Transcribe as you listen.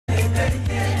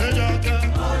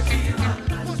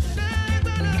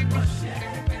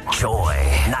Joy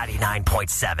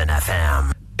 99.7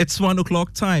 FM. It's 1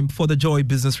 o'clock time for the Joy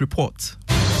Business Report.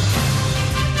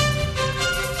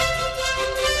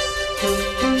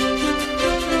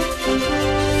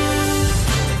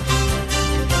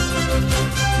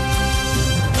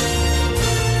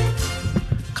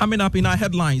 Coming up in our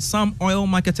headlines, some oil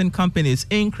marketing companies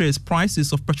increase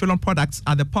prices of petroleum products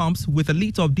at the pumps, with a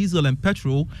litre of diesel and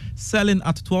petrol selling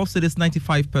at 12 cedis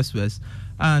 95 pesos.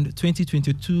 And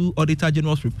 2022 Auditor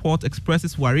General's report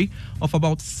expresses worry of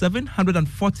about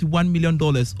 $741 million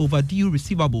overdue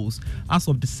receivables as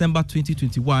of December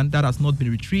 2021 that has not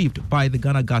been retrieved by the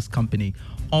Ghana Gas Company.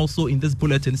 Also in this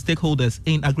bulletin, stakeholders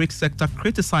in agri sector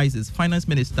criticizes Finance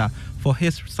Minister for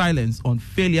his silence on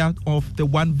failure of the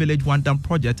One Village One Dam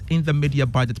project in the media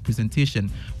budget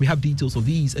presentation. We have details of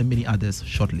these and many others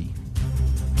shortly.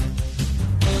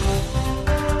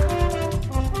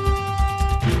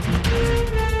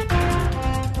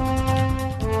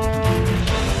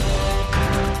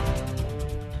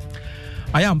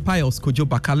 I am Pius Kojo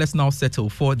Baka. Let's now settle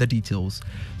for the details.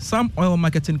 Some oil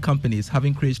marketing companies have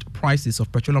increased prices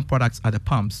of petroleum products at the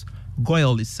pumps.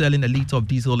 Goil is selling a litre of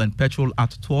diesel and petrol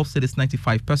at 12 cedis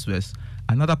 95 pesos.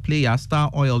 Another player, Star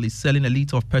Oil, is selling a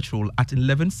litre of petrol at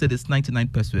 11 cedis 99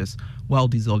 pesos, while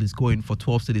diesel is going for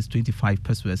 12 cedis 25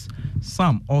 pesos.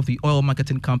 Some of the oil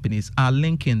marketing companies are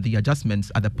linking the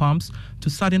adjustments at the pumps to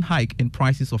sudden hike in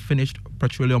prices of finished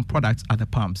petroleum products at the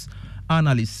pumps.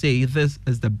 Analysts say this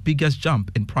is the biggest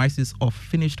jump in prices of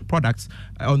finished products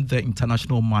on the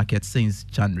international market since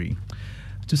January.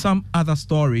 To some other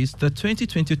stories, the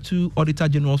 2022 Auditor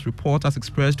General's report has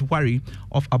expressed worry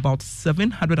of about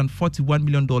 $741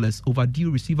 million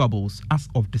overdue receivables as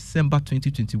of December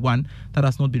 2021 that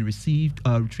has not been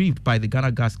retrieved by the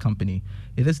Ghana Gas Company.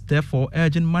 It is therefore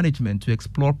urging management to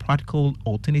explore practical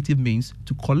alternative means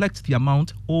to collect the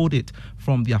amount owed it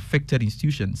from the affected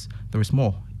institutions. There is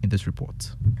more in this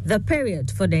report. The period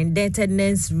for the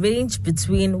indebtedness ranged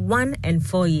between 1 and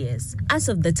 4 years. As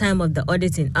of the time of the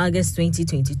audit in August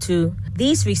 2022,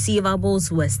 these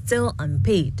receivables were still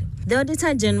unpaid. The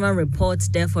Auditor General report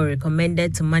therefore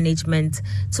recommended to management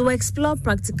to explore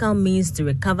practical means to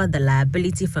recover the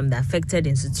liability from the affected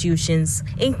institutions,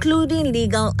 including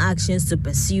legal actions to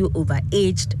pursue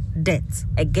overaged debt.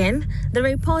 Again, the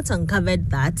report uncovered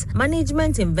that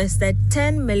management invested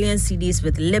 10 million cedis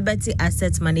with Liberty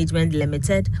Asset Management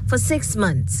Limited for 6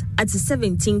 months at a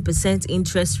 17%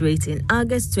 interest rate in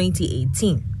August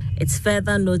 2018. It's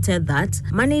further noted that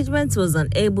management was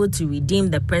unable to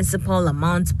redeem the principal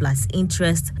amount plus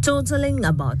interest, totaling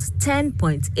about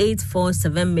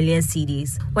 10.847 million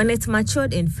cedis when it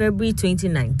matured in February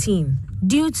 2019.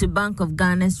 Due to Bank of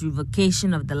Ghana's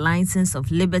revocation of the license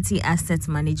of Liberty Asset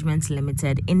Management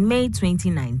Limited in May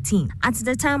 2019. At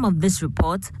the time of this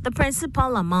report, the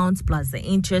principal amount plus the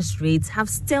interest rates have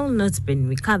still not been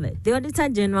recovered. The Auditor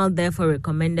General therefore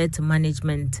recommended to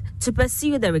management to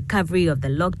pursue the recovery of the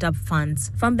locked-up funds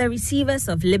from the receivers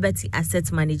of Liberty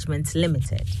Asset Management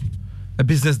Limited. A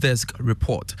Business Desk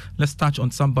report. Let's touch on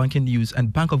some banking news.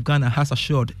 And Bank of Ghana has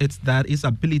assured it that its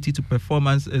ability to perform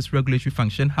its regulatory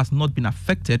function has not been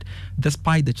affected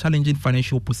despite the challenging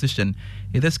financial position.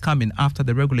 It is coming after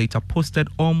the regulator posted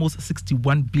almost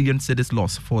 61 billion cedis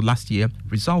loss for last year,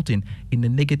 resulting in a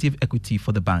negative equity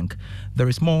for the bank. There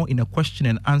is more in a question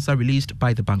and answer released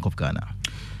by the Bank of Ghana.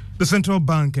 The central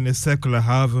bank in a circular,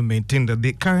 however, maintained that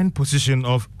the current position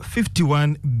of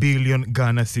 51 billion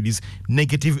Ghana cedis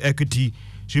negative equity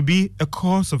should be a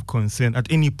cause of concern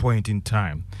at any point in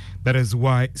time. That is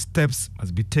why steps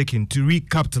must be taken to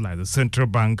recapitalize the central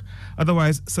bank.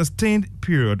 Otherwise, sustained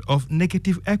period of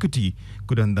negative equity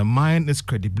could undermine its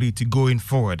credibility going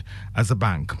forward as a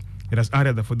bank. It has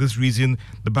added that for this reason,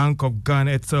 the Bank of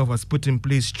Ghana itself has put in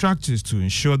place structures to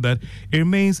ensure that it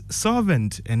remains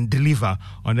solvent and deliver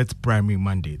on its primary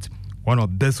mandate. One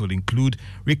of this will include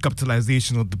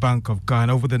recapitalization of the Bank of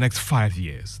Ghana over the next 5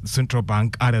 years. The central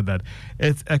bank added that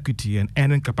its equity and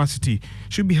earning capacity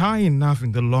should be high enough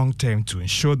in the long term to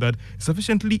ensure that it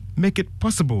sufficiently make it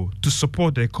possible to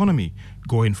support the economy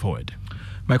going forward.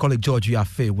 My colleague George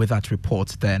Yafe with that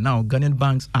report there. Now, Ghanaian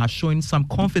banks are showing some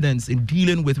confidence in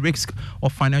dealing with risk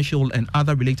of financial and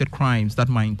other related crimes that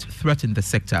might threaten the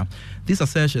sector. These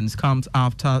assertions come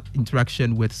after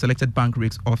interaction with selected bank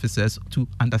risk officers to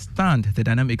understand the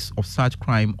dynamics of such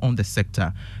crime on the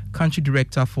sector. Country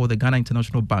Director for the Ghana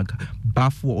International Bank,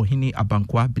 Bafo Ohene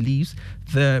Abankwa, believes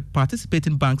the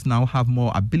participating banks now have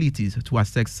more abilities to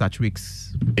assess such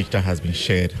risks. Data has been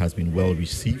shared, has been well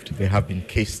received. There have been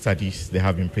case studies, there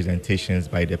have been presentations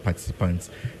by the participants,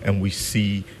 and we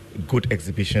see good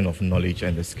exhibition of knowledge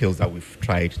and the skills that we've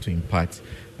tried to impart.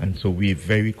 And so we're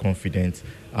very confident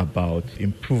about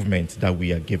improvement that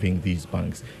we are giving these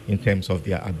banks in terms of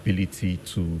their ability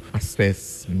to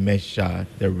assess, measure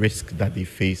the risk that they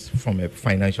face from a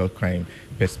financial crime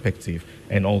perspective,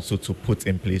 and also to put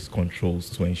in place controls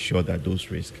to ensure that those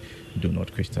risks do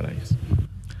not crystallize.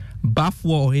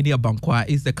 Bafo Ohene Abankwa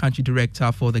is the country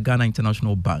director for the Ghana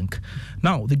International Bank.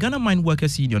 Now, the Ghana Mine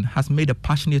Workers Union has made a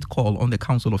passionate call on the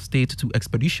Council of State to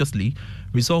expeditiously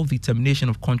resolve the termination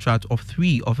of contract of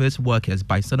 3 of its workers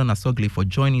by Southern Asogli for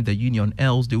joining the union,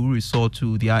 else they will resort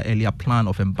to their earlier plan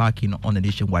of embarking on a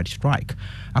nationwide strike.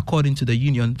 According to the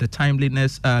union, the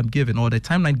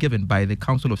timeline given by the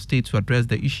Council of State to address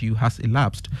the issue has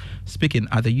elapsed. Speaking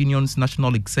at the union's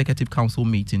National Executive Council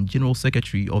meeting, General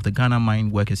Secretary of the Ghana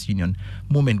Mine Workers Union,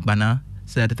 Moment Bana,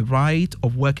 said the right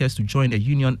of workers to join a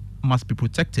union must be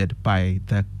protected by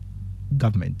the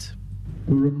government.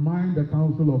 To remind the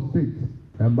Council of State,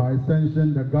 and by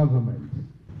extension the government,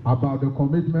 about the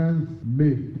commitments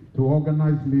made to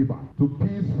organize labor to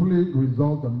peacefully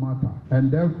resolve the matter,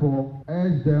 and therefore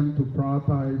urge them to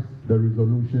prioritize the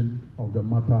resolution of the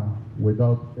matter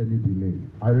without any delay.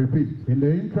 I repeat, in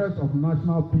the interest of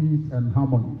national peace and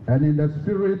harmony, and in the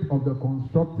spirit of the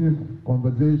constructive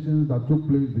conversations that took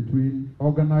place between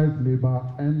organized labor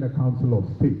and the Council of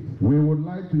State, we would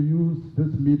like to use this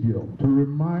medium to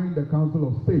remind the Council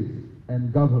of State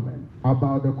and government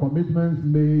about the commitments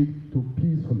made to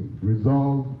peacefully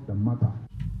resolve the matter.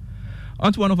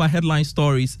 On to one of our headline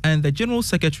stories, and the General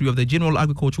Secretary of the General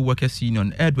Agricultural Workers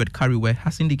Union, Edward Kariwe,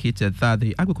 has indicated that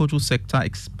the agricultural sector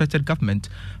expected government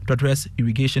to address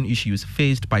irrigation issues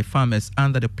faced by farmers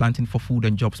under the Planting for Food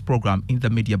and Jobs program in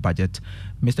the mid-year budget.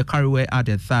 Mr. Kariwe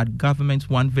added that government's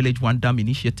One Village, One Dam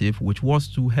initiative, which was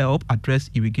to help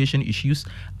address irrigation issues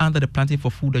under the Planting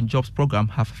for Food and Jobs program,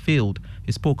 have failed.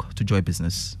 He spoke to Joy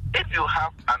Business. If you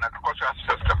have an agricultural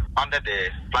system under the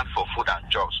Plan for Food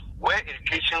and Jobs, where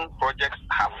irrigation projects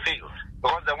have failed,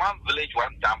 because the One Village,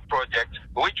 One Dam project,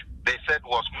 which they said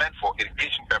was meant for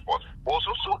irrigation purpose, was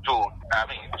also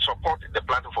to support the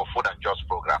Planting for Food and Jobs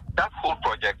program. That whole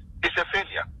project is a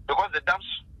failure because the dams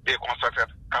they constructed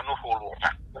cannot hold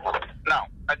water. Now,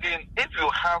 again, if you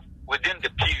have within the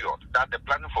period that the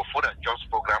Planting for Food and Jobs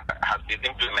program has been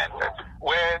implemented,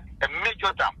 where a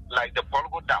major dam like the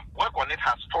Polgo Dam, work on it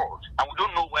has stalled, and we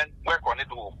don't know when work on it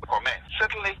will commence,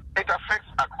 certainly it affects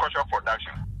agricultural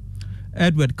production.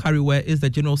 Edward Kariwe is the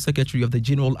General Secretary of the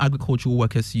General Agricultural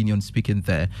Workers Union speaking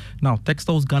there. Now,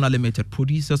 Textiles Ghana Limited,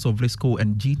 producers of Lisco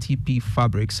and GTP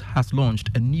fabrics, has launched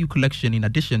a new collection in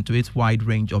addition to its wide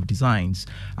range of designs.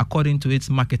 According to its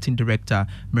marketing director,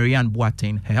 Marianne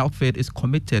Boateng, her outfit is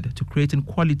committed to creating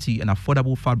quality and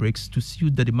affordable fabrics to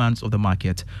suit the demands of the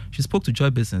market. She spoke to Joy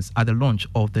Business at the launch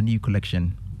of the new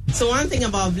collection. So one thing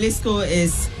about Blisco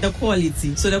is the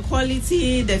quality. So the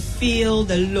quality, the feel,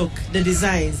 the look, the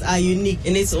designs are unique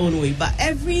in its own way. But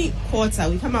every quarter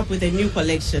we come up with a new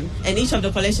collection, and each of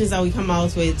the collections that we come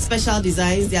out with, special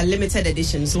designs, they are limited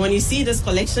editions. So when you see this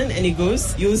collection and it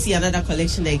goes, you'll see another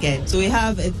collection again. So we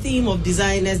have a team of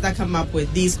designers that come up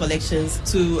with these collections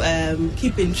to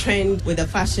keep in trend with the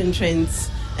fashion trends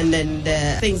and then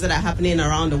the things that are happening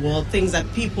around the world, things that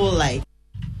people like.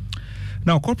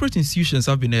 Now, corporate institutions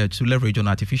have been urged to leverage on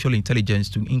artificial intelligence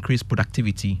to increase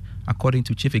productivity. According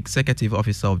to Chief Executive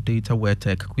Officer of Dataware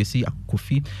Tech, Kwesi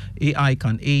Kofi, AI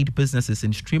can aid businesses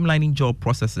in streamlining job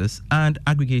processes and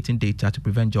aggregating data to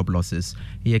prevent job losses.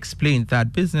 He explained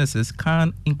that businesses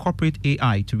can incorporate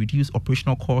AI to reduce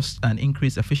operational costs and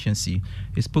increase efficiency.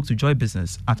 He spoke to Joy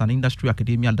Business at an industry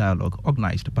academia dialogue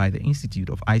organized by the Institute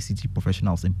of ICT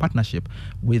Professionals in partnership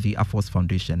with the Air Force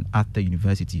Foundation at the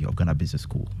University of Ghana Business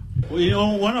School. Well, you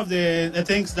know, one of the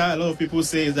things that a lot of people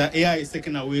say is that AI is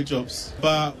taking away jobs.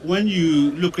 But when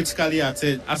you look critically at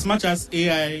it, as much as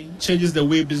AI changes the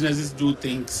way businesses do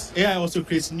things, AI also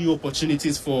creates new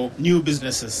opportunities for new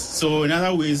businesses. So in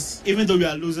other ways, even though we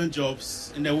are losing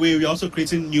jobs, in a way, we are also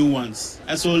creating new ones.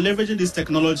 And so leveraging this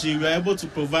technology, we are able to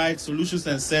provide solutions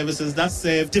and services that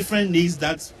serve different needs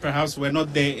that perhaps were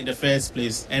not there in the first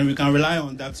place. And we can rely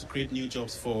on that to create new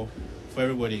jobs for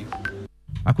everybody.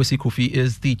 Kwesi Kofi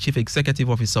is the Chief Executive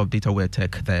Officer of Dataware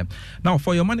Tech there. Now,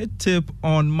 for your money tip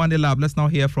on Money Lab, let's now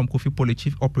hear from Kofi Poli,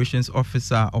 Chief Operations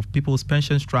Officer of People's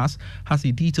Pensions Trust, has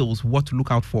he details what to look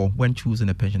out for when choosing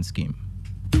a pension scheme.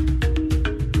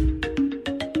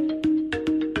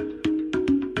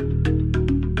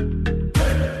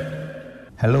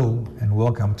 Hello and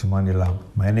welcome to Money Lab.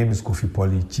 My name is Kofi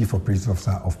Poli, Chief Operations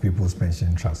Officer of People's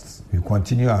Pension Trusts. We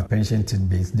continue our pension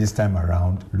tidbits this time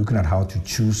around, looking at how to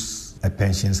choose a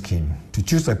pension scheme. To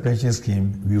choose a pension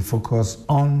scheme, we focus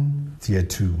on Tier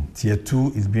 2. Tier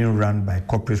 2 is being run by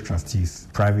corporate trustees,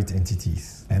 private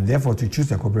entities. And therefore, to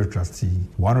choose a corporate trustee,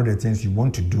 one of the things you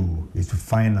want to do is to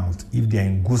find out if they are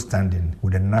in good standing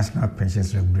with the National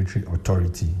Pensions Regulatory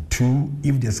Authority. 2,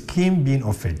 if the scheme being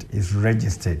offered is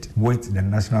registered with the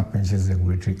National Pensions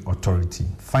Regulatory Authority.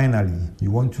 Finally,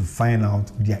 you want to find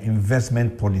out their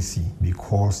investment policy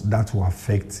because that will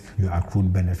affect your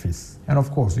accrued benefits. And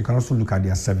of course, you can also look at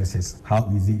their services.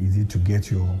 How easy is it to get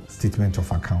your statement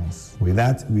of accounts? With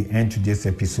that, we end today's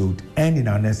episode, and in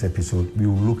our next episode, we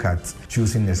will look at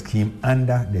choosing a scheme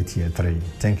under the Tier 3.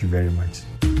 Thank you very much.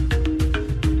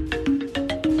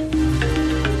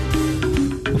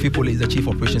 Kofi Poli is the Chief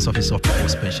Operations Officer of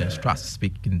People's Pension Trust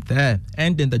speaking there.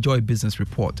 And in the Joy Business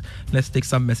Report, let's take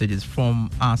some messages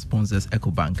from our sponsors,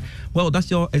 EcoBank. Well,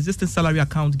 does your existing salary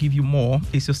account give you more?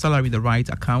 Is your salary the right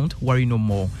account? Worry no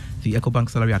more. The EcoBank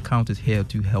salary account is here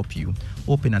to help you.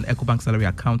 Open an EcoBank salary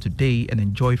account today and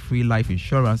enjoy free life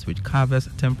insurance which covers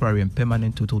temporary and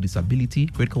permanent total disability,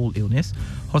 critical illness,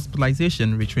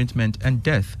 hospitalization, retrenchment, and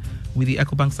death. With the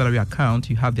EcoBank salary account,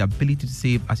 you have the ability to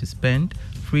save as you spend,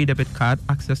 free debit card,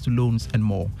 access to loans, and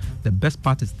more. The best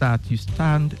part is that you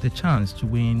stand the chance to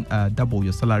win double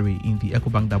your salary in the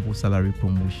EcoBank Double Salary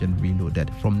Promotion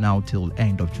Reloaded from now till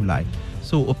end of July.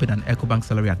 So open an EcoBank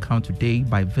salary account today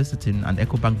by visiting an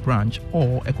EcoBank branch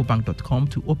or ecobank.com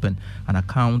to open an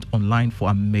account online for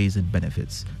amazing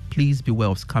benefits. Please beware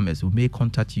of scammers who may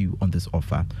contact you on this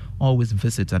offer. Always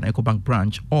visit an EcoBank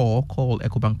branch or call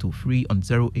EcoBank toll free on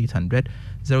 0800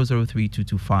 003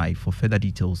 225 for further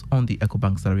details on the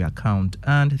EcoBank salary account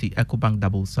and the EcoBank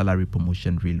Double Salary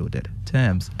Promotion Reloaded.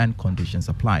 Terms and conditions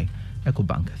apply.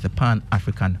 EcoBank, the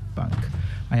Pan-African Bank.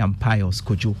 I am Pius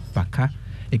Kojo Baka.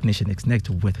 Ignition X Next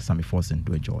with Sammy Forsen.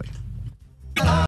 Do enjoy.